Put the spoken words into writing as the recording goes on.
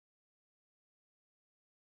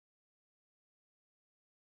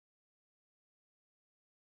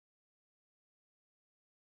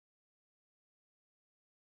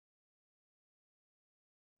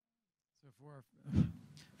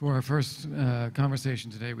For our first conversation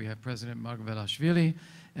today, we have President Margvelashvili,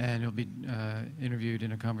 and he'll be interviewed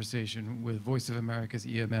in a conversation with Voice of America's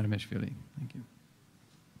Iya Margvelashvili. Thank you.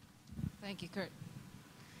 Thank you, Kurt.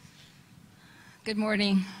 Good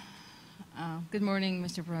morning. Good morning,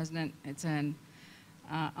 Mr. President. It's an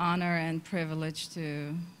honor and privilege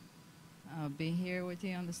to be here with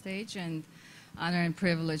you on the stage, and honor and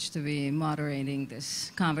privilege to be moderating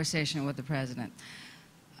this conversation with the President.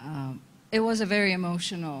 It was a very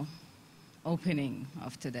emotional opening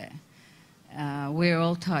of today. We're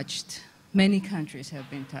all touched. Many countries have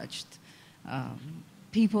been touched.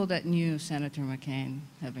 People that knew Senator McCain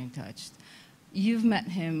have been touched. You've met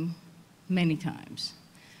him many times,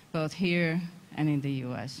 both here and in the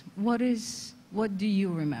US. What do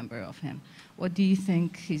you remember of him? What do you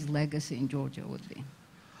think his legacy in Georgia would be?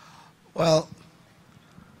 Well,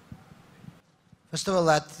 first of all,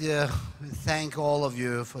 let me thank all of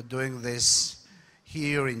you for doing this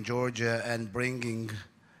here in Georgia and bringing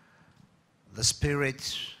the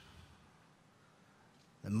spirit,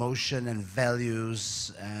 emotion and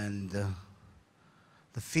values and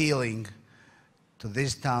the feeling to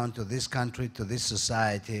this town, to this country, to this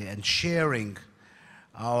society, and sharing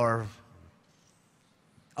our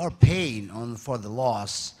pain for the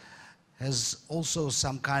loss has also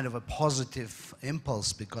some kind of a positive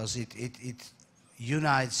impulse, because it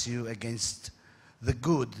unites you against the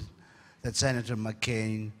good that Senator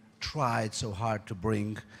McCain tried so hard to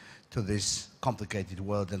bring to this complicated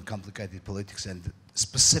world and complicated politics, and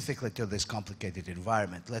specifically to this complicated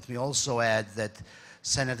environment. Let me also add that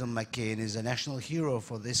Senator McCain is a national hero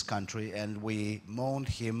for this country, and we mourn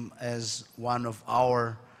him as one of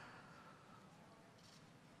our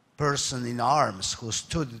person in arms who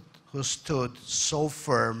stood so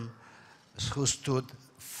firm, who stood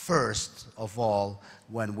first of all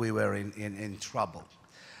when we were in trouble.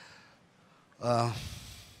 The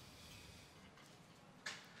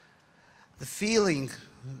feeling,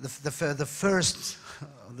 the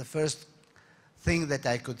first thing that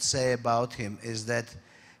I could say about him is that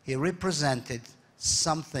he represented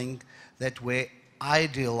something that we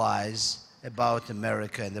idealize about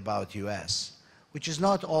America and about US, which is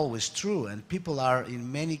not always true, and people are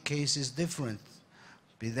in many cases different,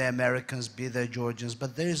 be they Americans, be they Georgians,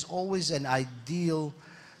 but there is always an ideal,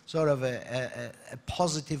 sort of a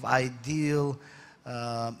positive ideal,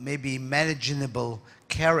 maybe imaginable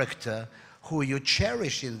character who you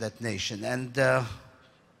cherish in that nation. And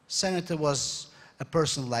Senator was a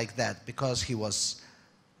person like that, because he was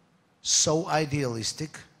so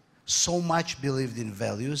idealistic, so much believed in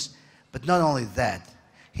values, but not only that,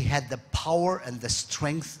 he had the power and the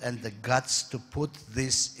strength and the guts to put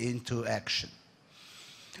this into action.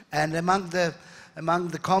 And among the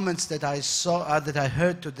comments that I saw, that I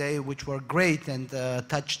heard today, which were great and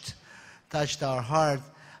touched our heart,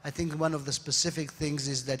 I think one of the specific things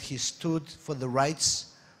is that he stood for the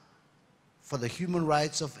rights, for the human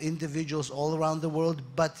rights of individuals all around the world,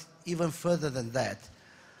 but even further than that,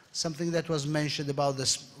 something that was mentioned about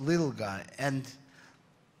this little guy. And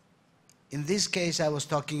in this case, I was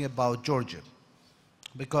talking about Georgia,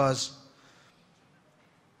 because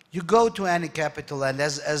you go to any capital, and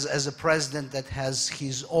as a president that has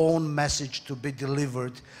his own message to be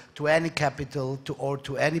delivered to any capital, or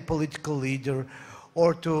to any political leader,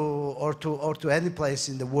 or to any place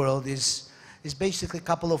in the world, is basically a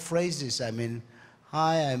couple of phrases. I mean,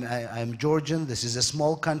 hi, I'm Georgian. This is a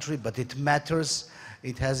small country, but it matters.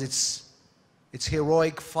 It has its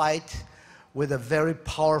heroic fight with a very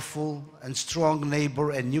powerful and strong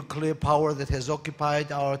neighbor, a nuclear power that has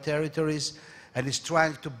occupied our territories and is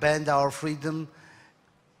trying to bend our freedom.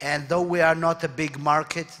 And though we are not a big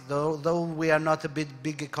market, though we are not a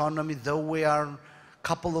big economy, though we are a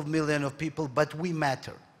couple of million of people, but we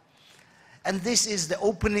matter. And this is the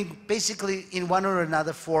opening, basically in one or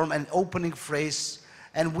another form, an opening phrase,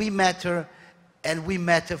 and we matter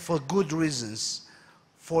for good reasons,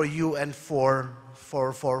 for you and for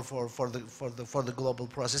the global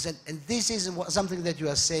process. And this is something that you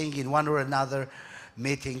are saying in one or another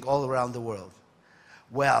meeting all around the world.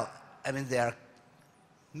 Well, I mean, there are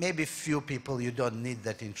maybe few people you don't need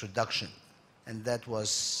that introduction, and that was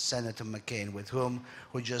Senator McCain,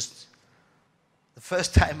 who just, the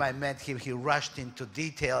first time I met him, he rushed into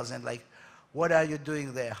details and like, what are you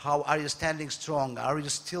doing there? How are you standing strong? Are you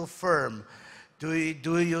still firm? Do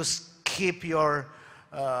you keep your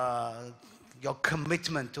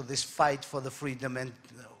commitment to this fight for the freedom, and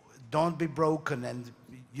don't be broken, and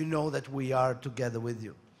you know that we are together with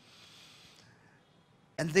you.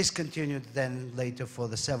 And this continued then later for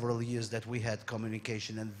the several years that we had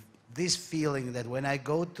communication, and this feeling that when I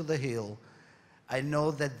go to the Hill, I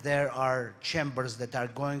know that there are chambers that are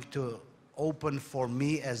going to open for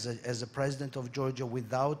me as a president of Georgia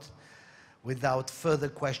without further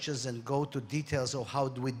questions and go to details of how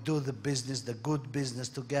do we do the business, the good business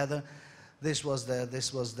together. This was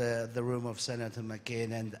the room of Senator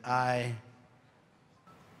McCain, and I'm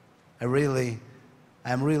really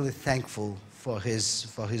thankful for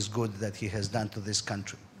his good that he has done to this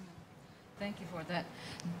country. Thank you for that.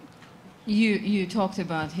 You talked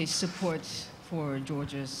about his support for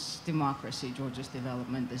Georgia's democracy, Georgia's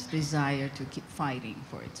development, this desire to keep fighting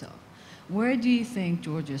for itself. Where do you think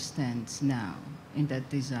Georgia stands now in that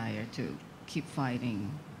desire to keep fighting,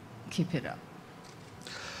 keep it up?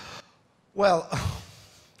 Well,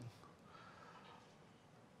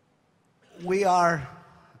 we are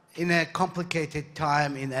in a complicated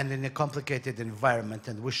time and in a complicated environment,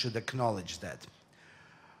 and we should acknowledge that.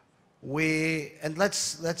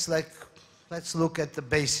 Let's look at the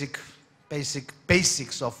basics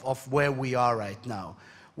of where we are right now.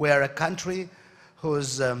 We are a country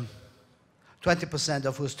whose 20%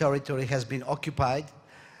 of whose territory has been occupied.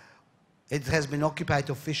 It has been occupied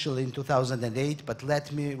officially in 2008, but let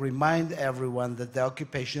me remind everyone that the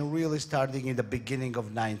occupation really started in the beginning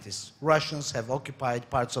of the 90s. Russians have occupied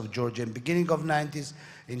parts of Georgia in the beginning of the 90s.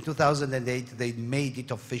 In 2008, they made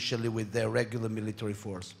it officially with their regular military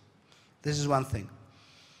force. This is one thing.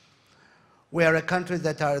 We are a country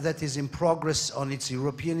that is in progress on its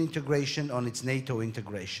European integration, on its NATO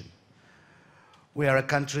integration. We are a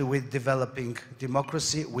country with developing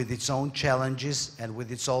democracy, with its own challenges and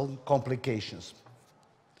with its own complications.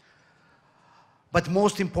 But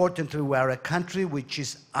most importantly, we are a country which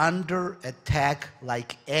is under attack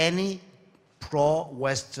like any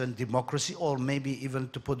pro-Western democracy, or maybe even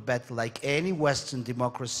to put better, like any Western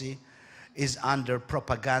democracy is under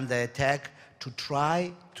propaganda attack to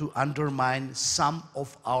try to undermine some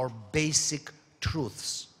of our basic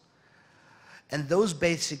truths. And those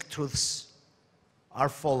basic truths are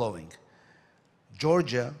following.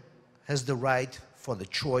 Georgia has the right for the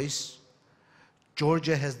choice.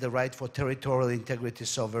 Georgia has the right for territorial integrity,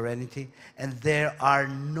 sovereignty, and there are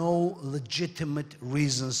no legitimate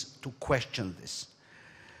reasons to question this.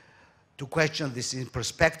 To question this in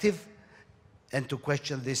perspective and to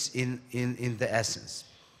question this in the essence.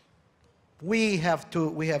 We have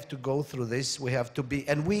to go through this. We have to be,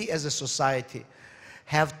 and we as a society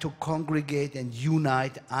have to congregate and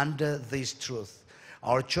unite under this truth.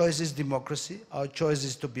 Our choice is democracy, our choice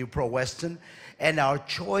is to be pro-Western, and our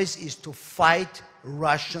choice is to fight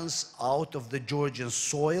Russians out of the Georgian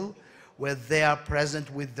soil where they are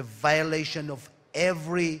present with the violation of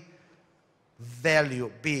every value,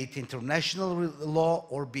 be it international law,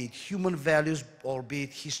 or be it human values, or be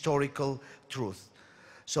it historical truth.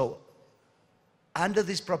 So, under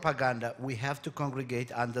this propaganda, we have to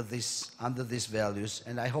congregate under these values,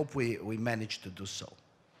 and I hope we manage to do so.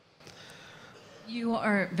 You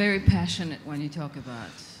are very passionate when you talk about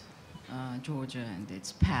Georgia and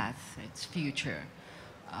its path, its future.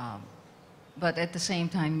 But at the same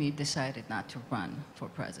time, you decided not to run for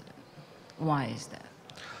president. Why is that?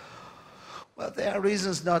 Well, there are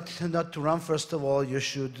reasons not to run. First of all, you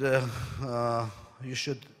should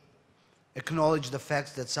acknowledge the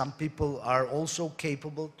fact that some people are also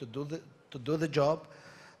capable to do the job.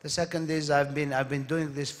 The second is I've been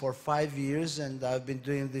doing this for 5 years, and I've been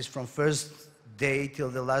doing this from first day till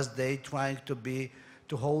the last day, trying to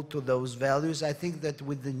hold to those values. I think that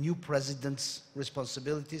with the new president's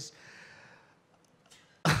responsibilities,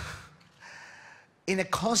 in a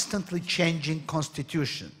constantly changing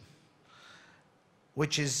constitution,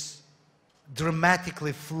 which is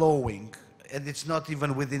dramatically flowing, and it's not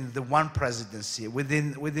even within the one presidency.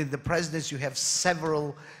 Within the presidency, you have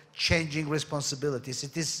several changing responsibilities.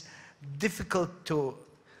 It is difficult to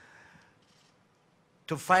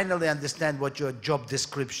finally understand what your job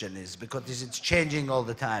description is, because it's changing all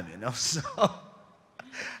the time, you know. So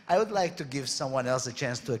I would like to give someone else a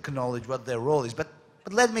chance to acknowledge what their role is. But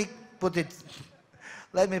let me put it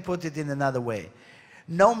in another way.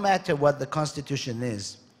 No matter what the Constitution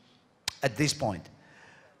is at this point,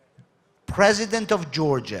 President of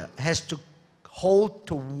Georgia has to hold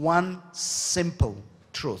to one simple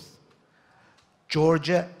truth.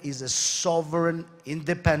 Georgia is a sovereign,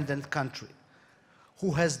 independent country who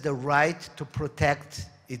has the right to protect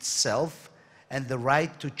itself and the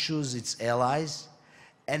right to choose its allies,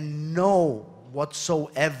 and no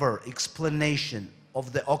whatsoever explanation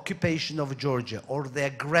of the occupation of Georgia or the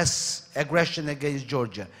aggression against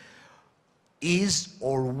Georgia is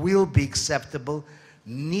or will be acceptable,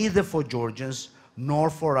 neither for Georgians nor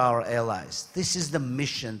for our allies. This is the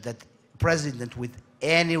mission that President with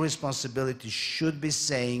any responsibility should be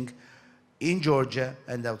saying in Georgia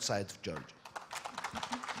and outside of Georgia.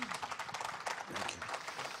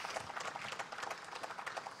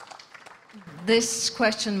 This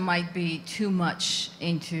question might be too much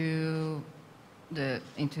into the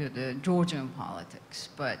Georgian politics,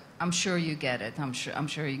 but I'm sure you get it. I'm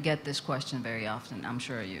sure you get this question very often. I'm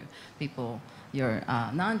sure your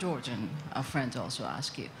non-Georgian friends also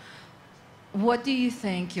ask you. What do you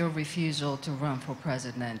think your refusal to run for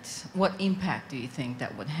president, what impact do you think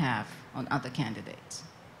that would have on other candidates?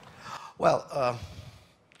 Well,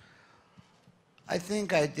 I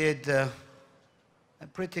think I did a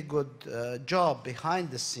pretty good job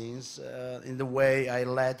behind the scenes in the way I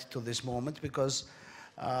led to this moment, because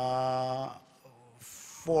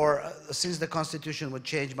since the constitution would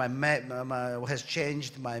change, has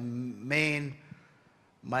changed, my main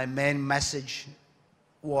message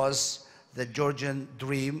was the Georgian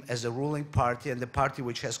dream as a ruling party and the party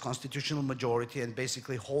which has constitutional majority and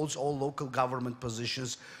basically holds all local government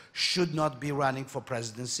positions should not be running for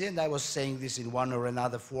presidency. And I was saying this in one or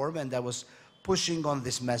another form, and I was pushing on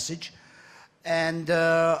this message. And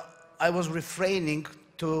I was refraining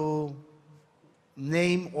to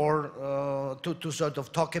name or to sort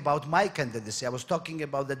of talk about my candidacy. I was talking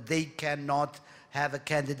about that they cannot have a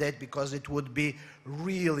candidate because it would be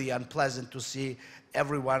really unpleasant to see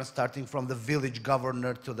everyone, starting from the village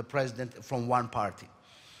governor to the president, from one party.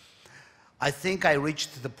 I think I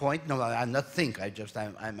reached the point, no, I'm not think,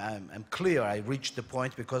 I'm clear I reached the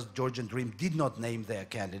point because Georgian Dream did not name their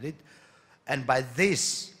candidate. And by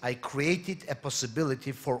this, I created a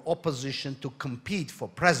possibility for opposition to compete for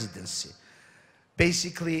presidency.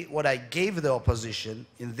 Basically, what I gave the opposition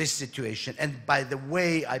in this situation, and by the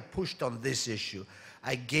way I pushed on this issue,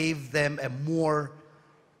 I gave them a more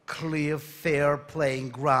clear, fair playing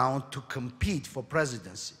ground to compete for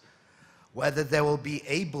presidency. Whether they will be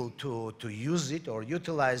able to use it or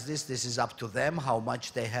utilize this is up to them, how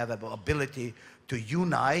much they have ability to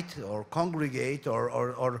unite or congregate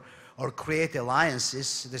or create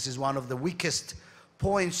alliances. This is one of the weakest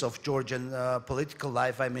points of Georgian political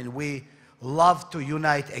life. I mean, we love to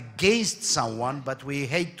unite against someone, but we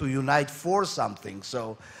hate to unite for something.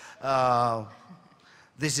 So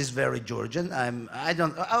this is very Georgian.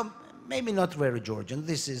 Maybe not very Georgian.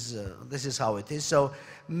 This is how it is. So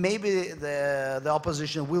maybe the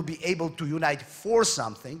opposition will be able to unite for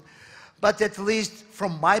something, but at least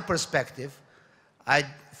from my perspective,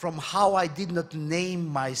 from how I did not name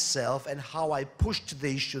myself and how I pushed the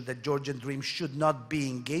issue that Georgian Dream should not be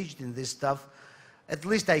engaged in this stuff, at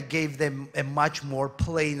least I gave them a much more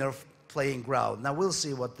plainer playing ground. Now we'll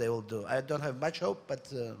see what they will do. I don't have much hope, but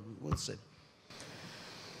we'll see.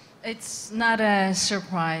 It's not a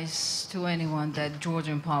surprise to anyone that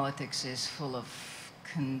Georgian politics is full of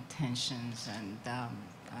contentions and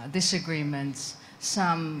disagreements.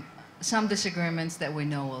 Some disagreements that we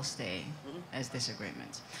know will stay as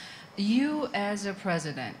disagreements. You as a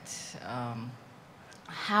president,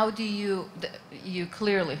 how do you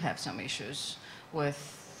clearly have some issues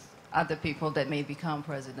with other people that may become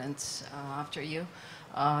presidents after you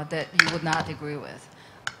that you would not agree with.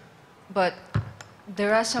 But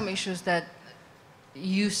there are some issues that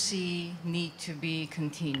you see need to be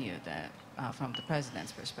continued from the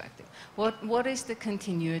president's perspective. What is the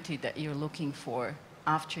continuity that you're looking for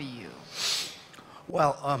after you?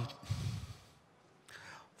 Well,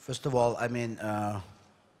 first of all, I mean,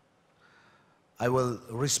 I will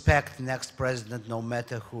respect the next president no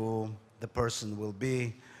matter who the person will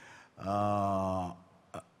be.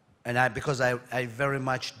 And because I very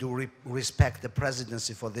much do respect the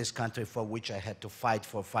presidency for this country, for which I had to fight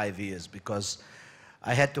for 5 years, because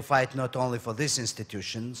I had to fight not only for these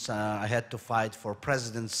institutions, I had to fight for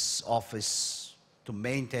president's office, to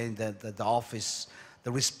maintain the office,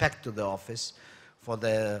 the respect to the office, for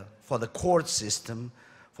the court system,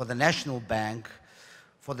 for the National Bank,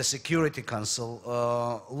 for the Security Council.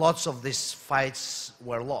 Lots of these fights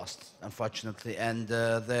were lost, unfortunately, and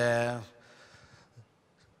the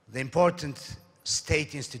important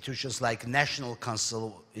state institutions like National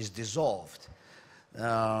Council is dissolved.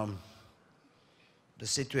 The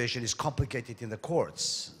situation is complicated in the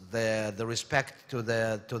courts. The respect to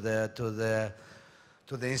the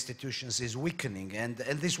institutions is weakening, and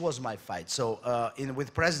this was my fight. So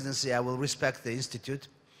with presidency, I will respect the institute.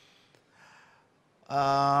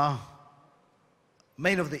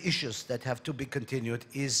 Main of the issues that have to be continued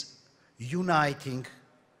is uniting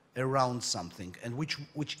around something, and which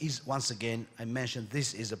is, once again, I mentioned,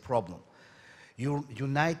 this is a problem.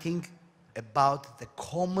 Uniting about the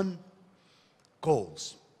common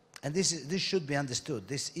goals, and this should be understood.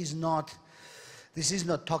 This is not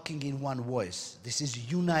talking in one voice. This is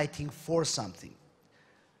uniting for something.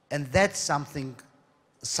 And that's something,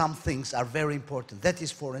 some things are very important. That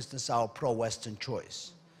is, for instance, our pro-Western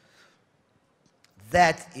choice.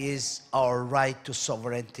 That is our right to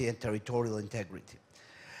sovereignty and territorial integrity.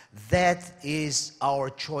 That is our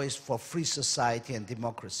choice for free society and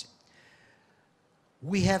democracy.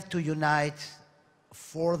 We have to unite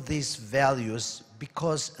for these values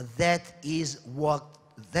because that is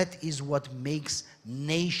what makes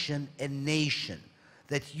nation a nation,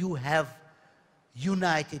 that you have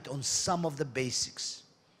united on some of the basics.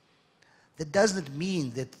 That doesn't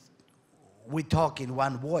mean that we talk in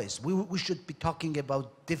one voice. We should be talking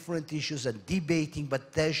about different issues and debating,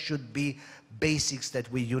 but there should be basics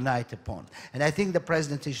that we unite upon. And I think the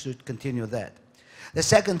presidency should continue that. The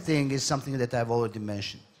second thing is something that I've already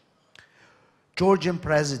mentioned. Georgian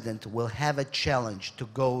president will have a challenge to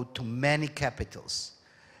go to many capitals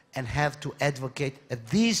and have to advocate, at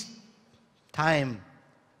this time,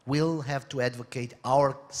 we'll have to advocate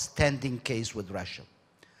our standing case with Russia.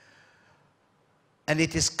 And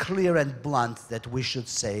it is clear and blunt that we should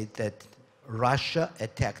say that Russia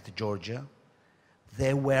attacked Georgia.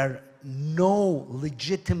 There were no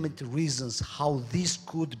legitimate reasons how this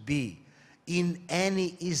could be in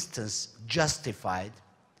any instance justified.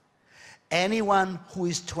 Anyone who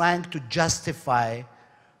is trying to justify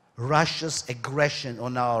Russia's aggression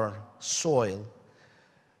on our soil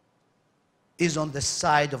is on the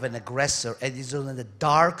side of an aggressor and is on the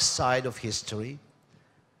dark side of history.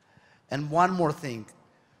 And one more thing,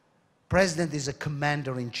 president is a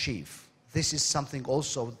commander-in-chief. This is something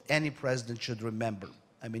also any president should remember.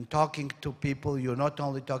 I mean, talking to people, you're not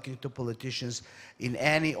only talking to politicians. In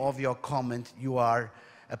any of your comment, you are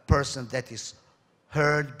a person that is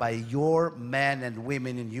heard by your men and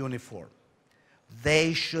women in uniform.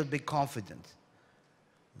 They should be confident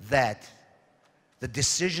that the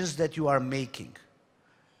decisions that you are making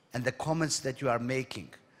and the comments that you are making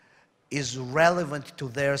is relevant to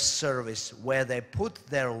their service, where they put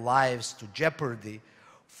their lives to jeopardy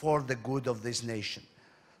for the good of this nation.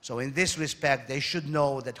 So in this respect, they should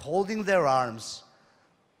know that holding their arms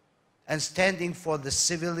and standing for the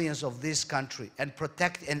civilians of this country and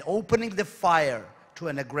protect and opening the fire to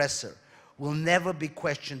an aggressor will never be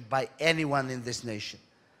questioned by anyone in this nation.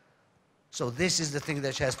 So this is the thing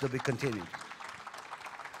that has to be continued.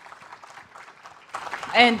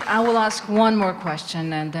 And I will ask one more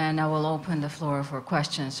question, and then I will open the floor for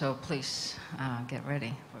questions. So please get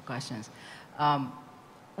ready for questions.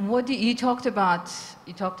 You talked about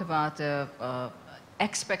the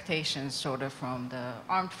expectations, sort of, from the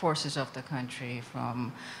armed forces of the country,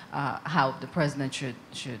 from how the president should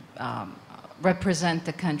represent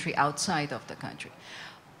the country outside of the country.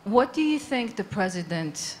 What do you think the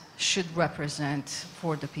president should represent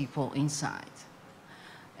for the people inside?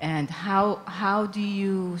 And what do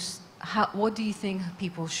you think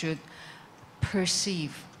people should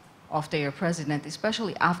perceive of their president,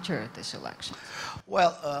 especially after this election?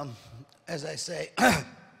 Well, as I say,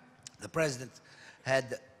 the president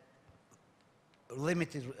had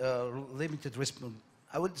limited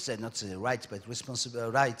I wouldn't say not say rights, but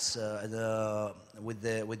responsible rights with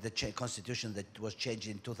the constitution that was changed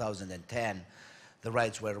in 2010. The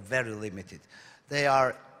rights were very limited. They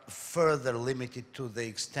are further limited to the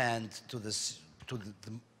extent, to the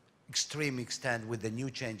extreme extent, with the new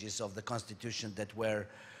changes of the constitution that were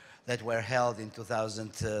held in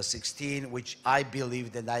 2016, which I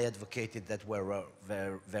believed and I advocated that were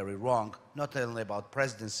very, very wrong, not only about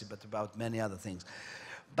presidency, but about many other things.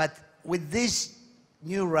 But with these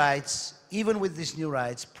new rights, even with these new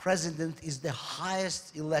rights, president is the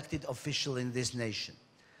highest elected official in this nation.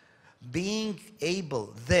 Being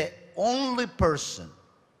able, the only person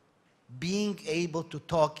being able to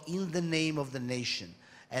talk in the name of the nation,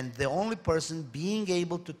 and the only person being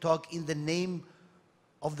able to talk in the name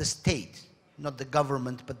of the state, not the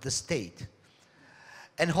government, but the state.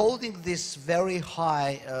 And holding this very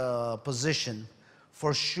high position,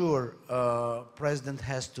 for sure, president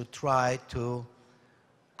has to try to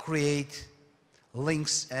create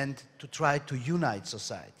links and to try to unite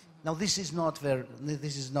society. Now, this is not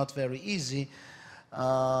very easy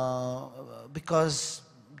because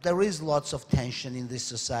there is lots of tension in this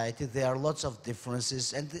society. There are lots of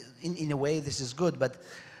differences, and in a way, this is good. But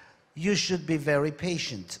you should be very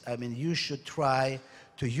patient. I mean, you should try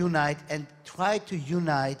to unite, and try to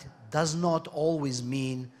unite does not always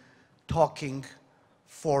mean talking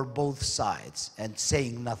for both sides and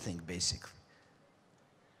saying nothing, basically.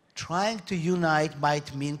 Trying to unite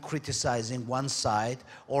might mean criticizing one side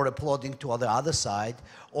or applauding to the other side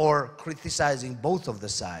or criticizing both of the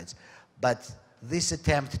sides. But this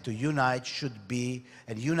attempt to unite should be,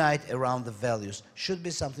 and unite around the values, should be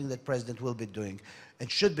something that President will be doing, and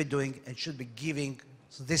should be doing, and should be giving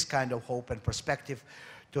this kind of hope and perspective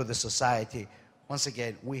to the society. Once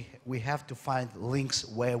again, we have to find links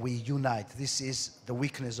where we unite. This is the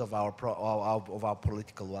weakness of our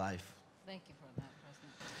political life. Thank you for that,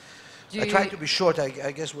 President. I try to be short.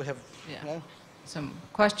 I guess we have Some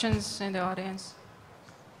questions in the audience?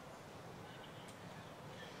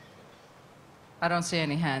 I don't see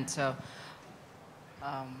any hands, so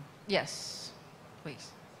yes,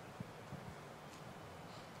 please.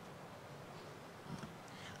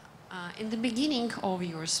 In the beginning of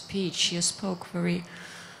your speech, you spoke very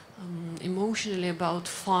emotionally about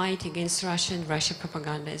fight against Russia and Russia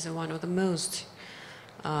propaganda as one of the most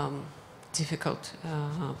difficult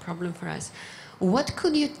problem for us. What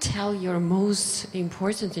could you tell your most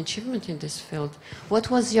important achievement in this field? What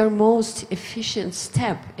was your most efficient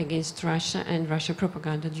step against Russia and Russia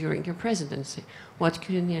propaganda during your presidency? What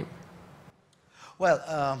could you name? Well,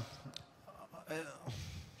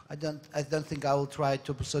 I don't think I will try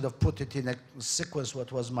to sort of put it in a sequence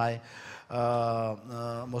what was my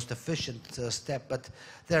most efficient step, but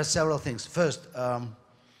there are several things. First,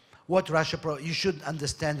 you should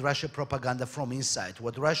understand Russia propaganda from inside.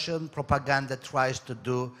 What Russian propaganda tries to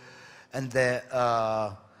do, and the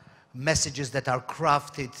messages that are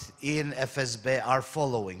crafted in FSB are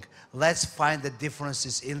following. Let's find the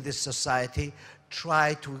differences in this society,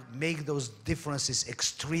 try to make those differences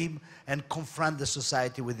extreme, and confront the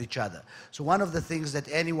society with each other. So one of the things that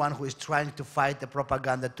anyone who is trying to fight the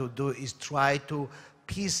propaganda to do is try to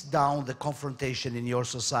piece down the confrontation in your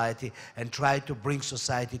society and try to bring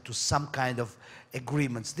society to some kind of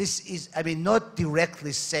agreements. This is, I mean, not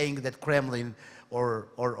directly saying that Kremlin or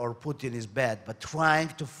Putin is bad, but trying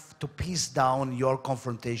to piece down your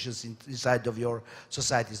confrontations inside of your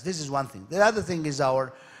societies. This is one thing. The other thing is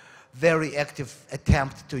our very active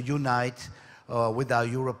attempt to unite with our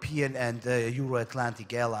European and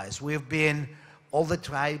Euro-Atlantic allies. We've been all the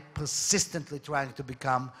time persistently trying to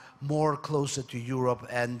become more closer to Europe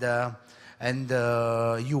and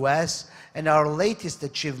US, and our latest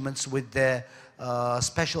achievements with the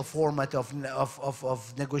special format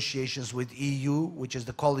of negotiations with EU, which is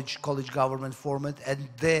the college government format, and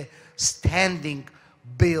the standing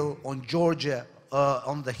bill on Georgia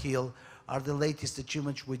on the Hill are the latest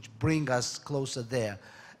achievements which bring us closer there.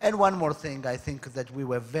 And one more thing, I think that we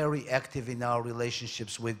were very active in our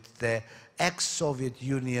relationships with the ex-Soviet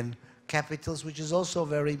Union capitals, which is also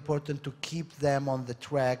very important to keep them on the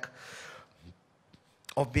track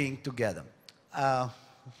of being together. I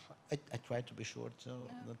try to be short, so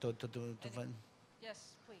to find. Yes,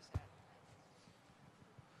 please.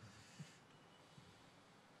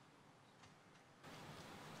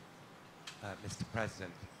 Mr.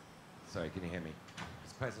 President, sorry, can you hear me?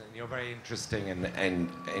 Mr. President, you're very interesting and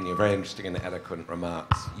you're very interesting in eloquent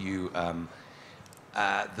remarks. You,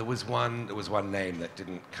 there was one name that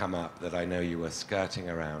didn't come up that I know you were skirting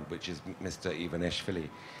around, which is Mr. Ivanishvili.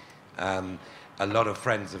 A lot of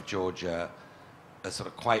friends of Georgia are sort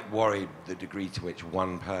of quite worried the degree to which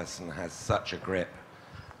one person has such a grip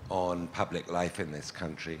on public life in this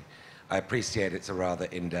country. I appreciate it's a rather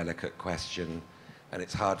indelicate question and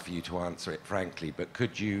it's hard for you to answer it frankly, but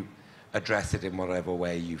could you address it in whatever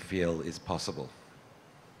way you feel is possible?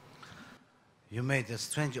 You made a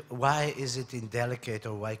strange. Why is it indelicate,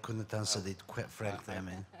 or why couldn't answer it frankly? I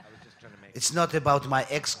mean, it's not about my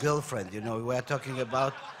ex-girlfriend. You know, we are talking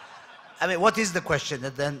about. I mean, what is the question?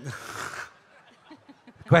 And then.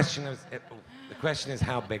 The question is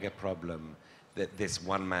how big a problem that this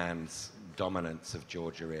one man's dominance of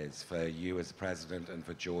Georgia is for you as president and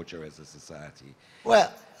for Georgia as a society. Well,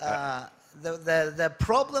 the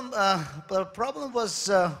problem was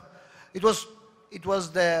it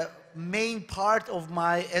was the main part of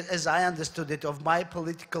my, as I understood it, of my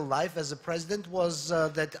political life as a president was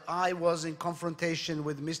that I was in confrontation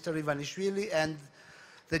with Mr. Ivanishvili, and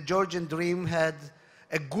the Georgian Dream had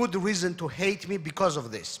a good reason to hate me because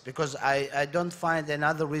of this, because I don't find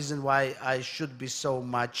another reason why I should be so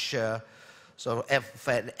much sort of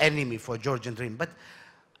an enemy for Georgian Dream. But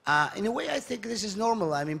in a way, I think this is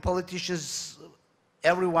normal. I mean, politicians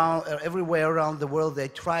everywhere around the world, they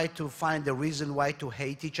try to find a reason why to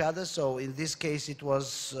hate each other. So in this case, it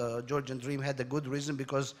was Georgian Dream had a good reason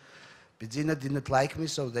because Bidzina didn't like me,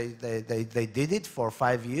 so they did it for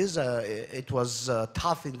 5 years. It was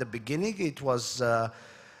tough in the beginning. It was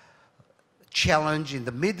challenge in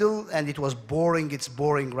the middle, and it was boring. It's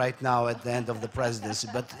boring right now at the end of the presidency,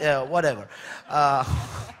 but whatever.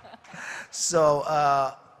 So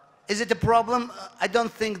Is it a problem? I don't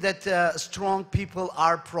think that strong people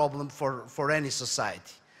are a problem for any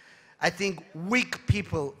society. I think weak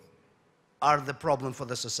people are the problem for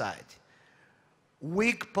the society.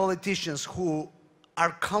 Weak politicians who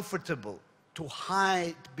are comfortable to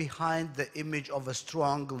hide behind the image of a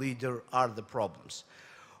strong leader are the problems.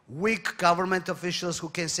 Weak government officials who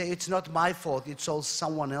can say, it's not my fault, it's all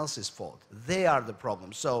someone else's fault. They are the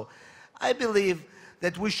problem. So I believe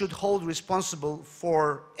that we should hold responsible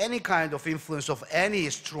for any kind of influence of any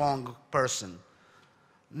strong person,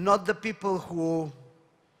 not the people who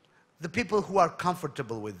are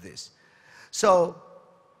comfortable with this. So,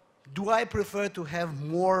 do I prefer to have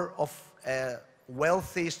more of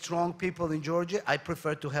wealthy, strong people in Georgia? I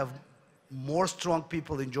prefer to have more strong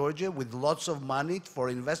people in Georgia with lots of money for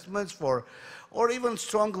investments, or even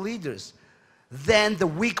strong leaders, than the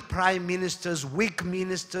weak prime ministers, weak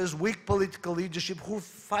political leadership who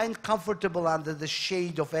find comfortable under the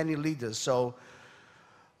shade of any leader. So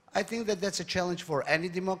I think that that's a challenge for any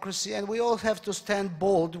democracy, and we all have to stand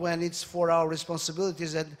bold when it's for our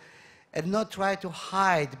responsibilities and not try to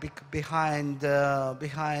hide behind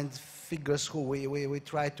figures who we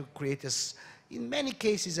try to create as, in many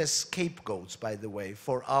cases, as scapegoats, by the way,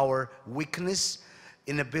 for our weakness,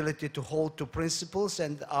 inability to hold to principles,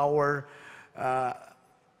 and our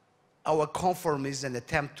conformism and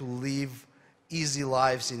attempt to live easy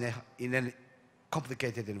lives in a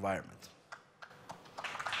complicated environment.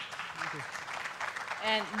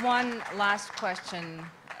 And one last question.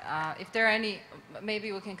 If there are any,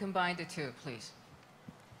 maybe we can combine the two, please.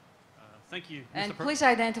 Thank you, Mr. And please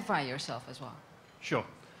identify yourself as well. Sure.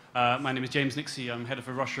 My name is James Nixie. I'm head of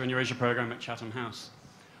the Russia and Eurasia program at Chatham House.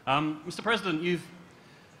 Mr. President, you've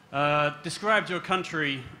described your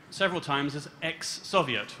country several times as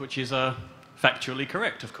ex-Soviet, which is factually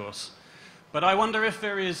correct, of course. But I wonder if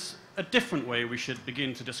there is a different way we should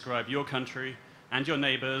begin to describe your country and your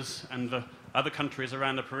neighbors and the other countries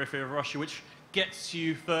around the periphery of Russia, which gets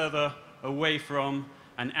you further away from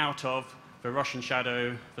and out of the Russian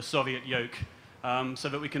shadow, the Soviet yoke, so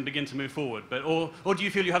that we can begin to move forward. Or do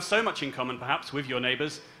you feel you have so much in common, perhaps, with your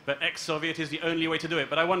neighbors, that ex-Soviet is the only way to do it?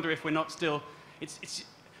 But I wonder if we're not still...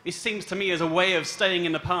 It seems to me as a way of staying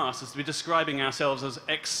in the past, as to be describing ourselves as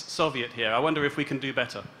ex-Soviet here. I wonder if we can do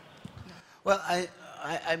better. Well,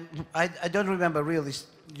 I don't remember really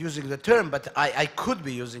using the term, but I could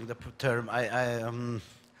be using the term.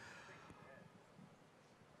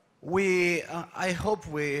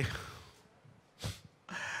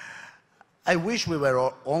 I wish we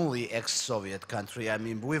were only ex-Soviet country. I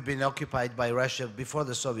mean, we've been occupied by Russia before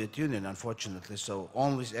the Soviet Union, unfortunately, so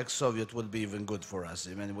only ex-Soviet would be even good for us.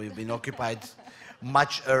 I mean, we've been occupied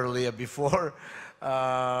much earlier before,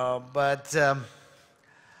 but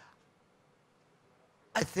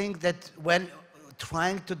I think that when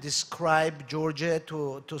trying to describe Georgia,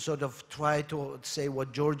 to sort of try to say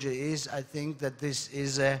what Georgia is, I think that this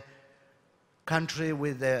is a country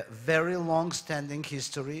with a very long-standing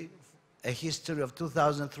history, a history of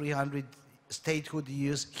 2,300 statehood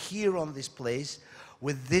years here on this place,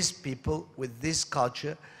 with these people, with this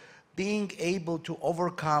culture, being able to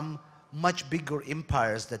overcome much bigger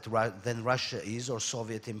empires than Russia is, or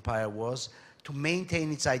Soviet Empire was, to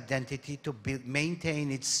maintain its identity, to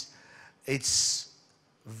maintain its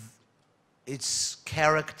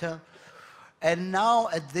character. And now,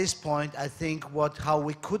 at this point, I think how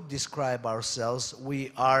we could describe ourselves,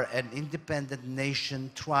 we are an independent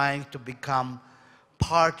nation trying to become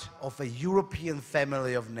part of a European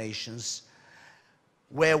family of nations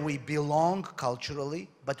where we belong culturally,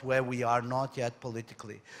 but where we are not yet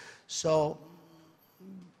politically. So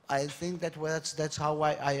I think that's how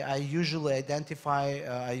I usually identify.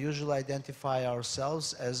 I usually identify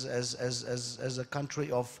ourselves as a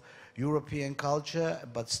country of European culture,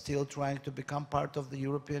 but still trying to become part of the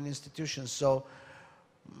European institutions. So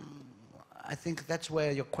I think that's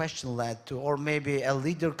where your question led to, or maybe a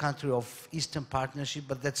leader country of Eastern Partnership,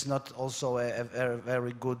 but that's not also a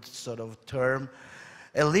very good sort of term.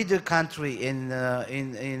 A leader country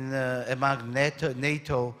among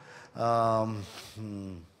NATO.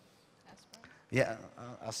 Yeah,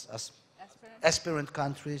 aspirant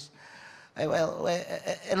countries. Well,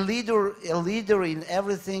 a leader in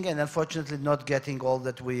everything, and unfortunately not getting all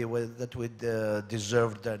that we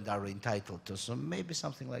deserved and are entitled to. So maybe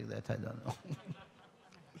something like that. I don't know.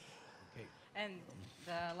 Okay. And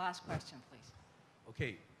the last question, please.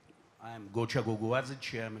 Okay, I'm Gocha Goguadze,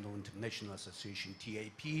 chairman of International Association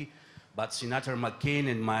TAP, but Senator McCain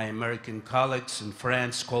and my American colleagues and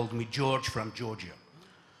friends called me George from Georgia.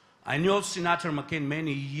 I know Senator McCain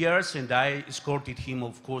many years, and I escorted him,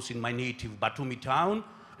 of course, in my native Batumi town,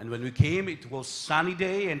 And when we came, it was sunny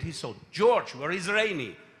day, and he said, George, where is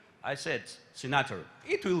rainy? I said, Senator,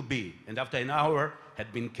 it will be. And after an hour,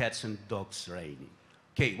 had been cats and dogs raining.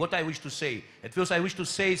 Okay, what I wish to say. At first, I wish to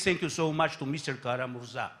say thank you so much to Mr.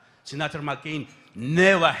 Karamurza. Senator McCain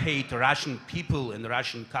never hate Russian people and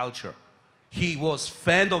Russian culture. He was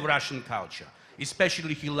fan of Russian culture.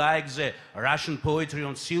 Especially he likes the Russian poetry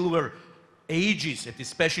on silver ages, and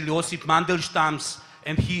especially Osip Mandelstam's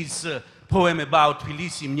and his poem about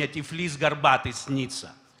Tbilisi, мне Tiflis горбатый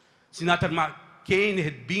снится. Senator McCain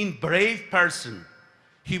had been a brave person.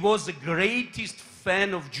 He was the greatest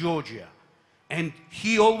fan of Georgia. And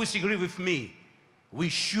he always agreed with me. We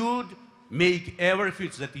should make everything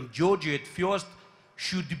that in Georgia at first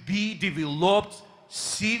should be developed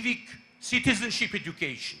civic citizenship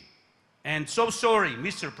education. And so sorry,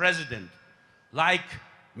 Mr. President, like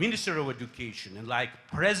Minister of Education and like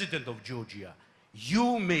President of Georgia,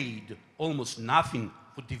 you made almost nothing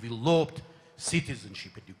for developed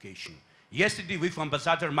citizenship education. Yesterday with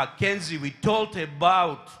Ambassador Mackenzie, we talked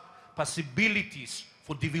about possibilities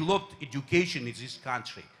for developed education in this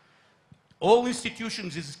country. All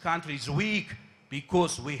institutions in this country is weak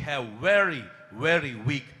because we have very, very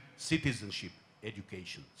weak citizenship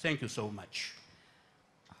education. Thank you so much.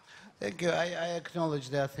 Thank you. I acknowledge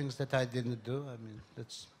there are things that I didn't do. I mean,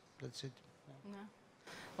 that's it. No.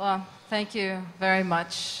 Well, thank you very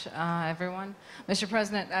much, everyone. Mr.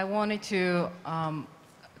 President, I wanted to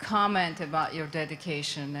comment about your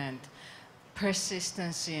dedication and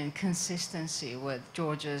persistency and consistency with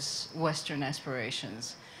Georgia's Western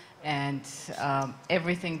aspirations and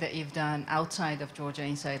everything that you've done outside of Georgia,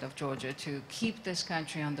 inside of Georgia, to keep this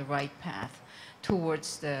country on the right path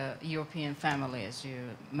towards the European family, as you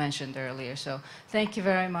mentioned earlier. So thank you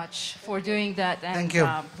very much for doing that. And thank you.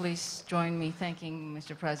 Please join me thanking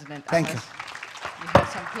Mr. President. Thank you. You have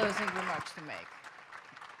some closing remarks to make.